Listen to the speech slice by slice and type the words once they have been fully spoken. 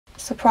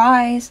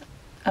Surprise!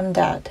 I'm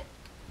dead.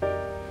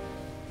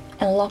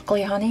 And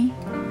luckily, honey,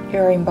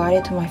 you're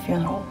invited to my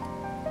funeral.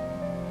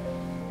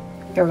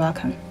 You're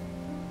welcome.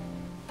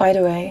 By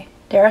the way,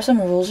 there are some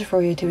rules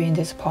for you to be in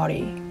this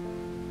party.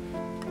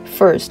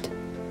 First,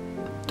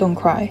 don't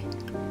cry.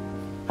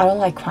 I don't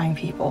like crying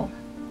people.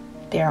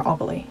 They are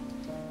ugly.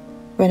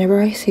 Whenever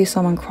I see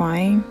someone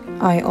crying,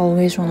 I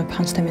always want to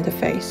punch them in the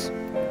face.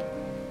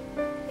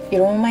 You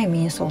don't want my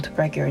mean soul to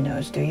break your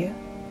nose, do you?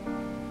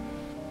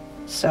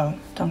 So,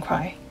 don't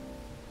cry.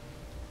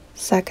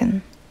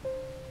 Second,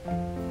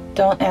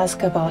 don't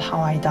ask about how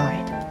I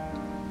died.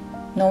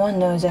 No one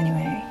knows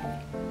anyway.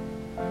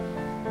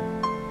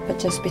 But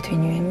just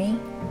between you and me,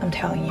 I'm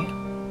telling you.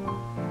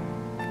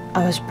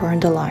 I was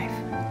burned alive.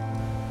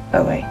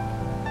 Oh wait,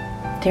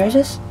 did I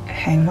just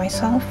hang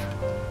myself?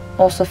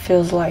 Also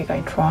feels like I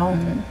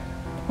drowned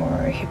or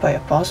hit by a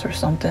bus or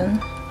something.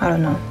 I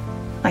don't know.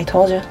 I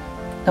told you,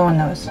 no one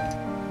knows.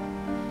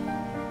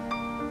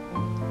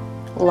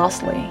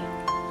 Lastly,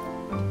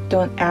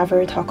 don't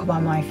ever talk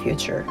about my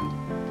future.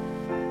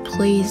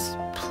 Please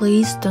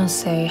don't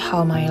say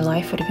how my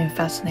life would have been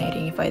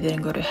fascinating if I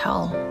didn't go to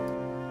hell.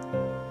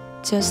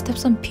 Just have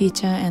some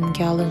pizza and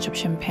gallons of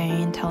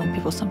champagne telling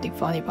people something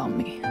funny about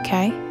me,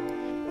 okay?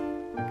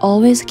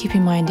 Always keep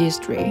in mind these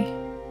three.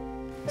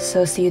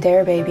 So see you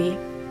there, baby.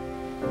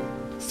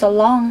 So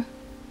long.